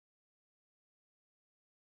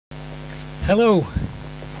Hello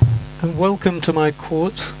and welcome to my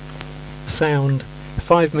Quartz sound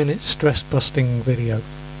 5-minute stress busting video.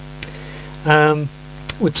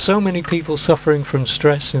 With so many people suffering from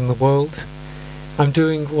stress in the world, I'm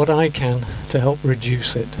doing what I can to help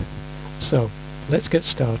reduce it. So let's get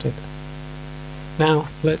started. Now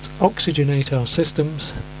let's oxygenate our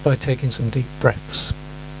systems by taking some deep breaths.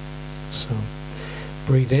 So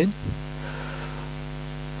breathe in,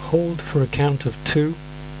 hold for a count of 2,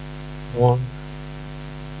 1,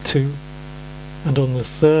 2, and on the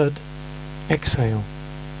third, exhale,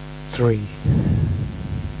 3.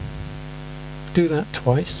 Do that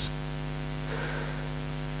twice.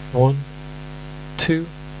 1, 2,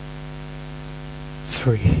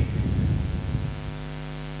 3.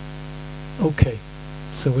 Okay,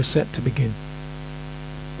 so we're set to begin.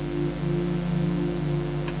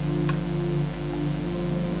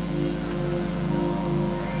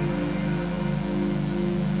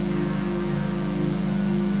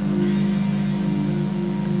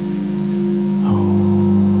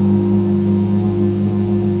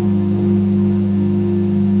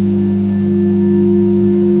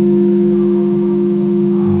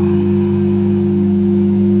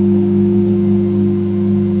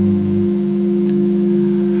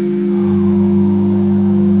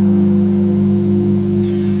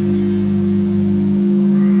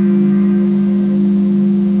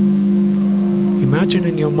 Imagine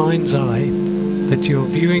in your mind's eye that you're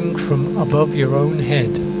viewing from above your own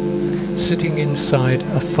head, sitting inside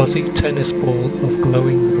a fuzzy tennis ball of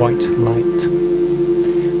glowing white light,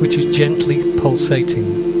 which is gently pulsating.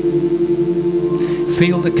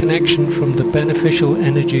 Feel the connection from the beneficial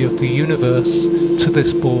energy of the universe to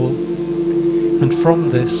this ball, and from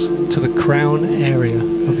this to the crown area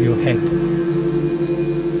of your head.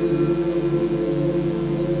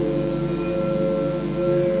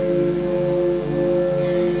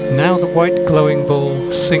 Now the white glowing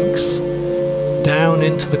ball sinks down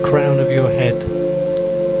into the crown of your head,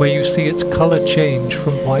 where you see its color change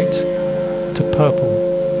from white to purple.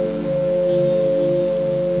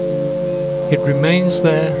 It remains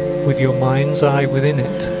there with your mind's eye within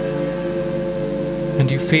it,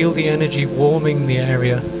 and you feel the energy warming the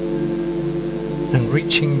area and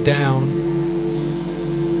reaching down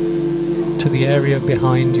to the area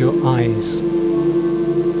behind your eyes.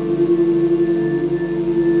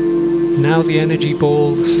 Now the energy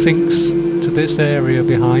ball sinks to this area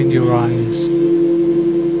behind your eyes,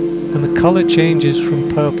 and the color changes from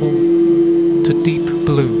purple to deep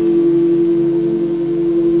blue.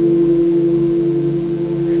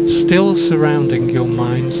 Still surrounding your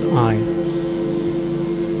mind's eye.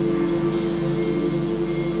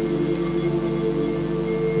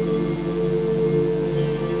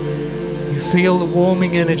 You feel the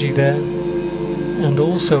warming energy there, and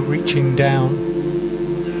also reaching down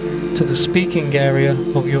to the speaking area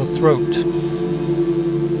of your throat,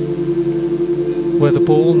 where the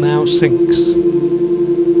ball now sinks,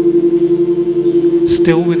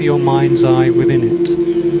 still with your mind's eye within it.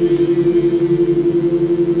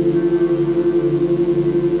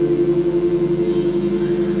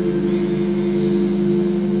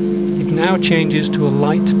 It now changes to a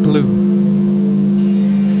light blue,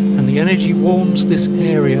 and the energy warms this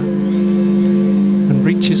area and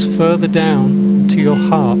reaches further down to your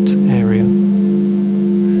heart area.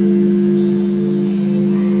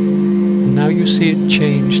 And now you see it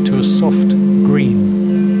change to a soft green,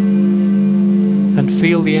 and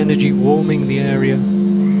feel the energy warming the area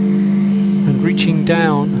and reaching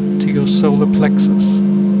down to your solar plexus.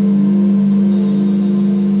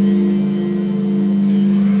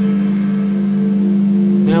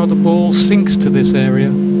 Now the ball sinks to this area,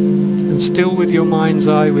 and still with your mind's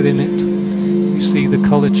eye within it, you see the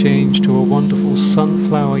color change to a wonderful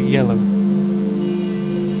sunflower yellow.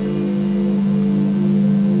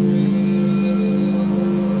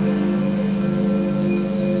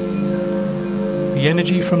 The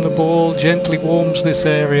energy from the ball gently warms this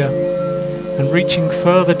area, and reaching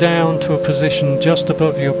further down to a position just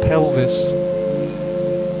above your pelvis.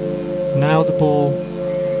 Now the ball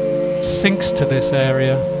sinks to this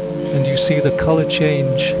area, and you see the color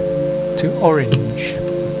change to orange.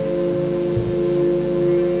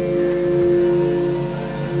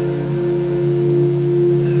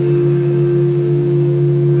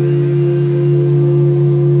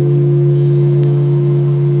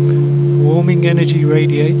 Warming energy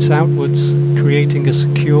radiates outwards, creating a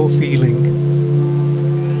secure feeling,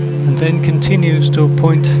 and then continues to a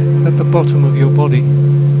point at the bottom of your body,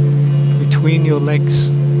 between your legs.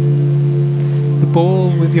 The ball,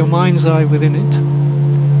 with your mind's eye within it,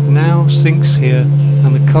 now sinks here,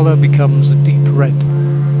 and the color becomes a deep red.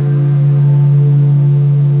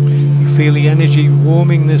 You feel the energy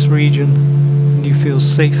warming this region, and you feel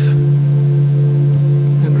safe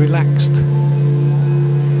and relaxed.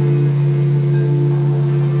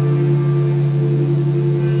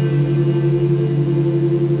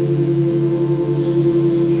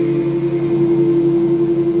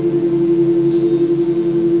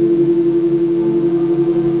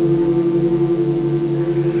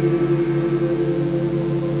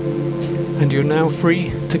 And you're now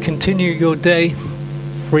free to continue your day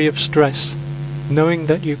free of stress, knowing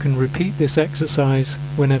that you can repeat this exercise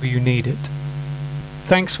whenever you need it.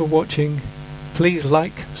 Thanks for watching. Please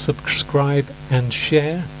like, subscribe and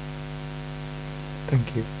share.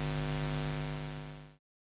 Thank you.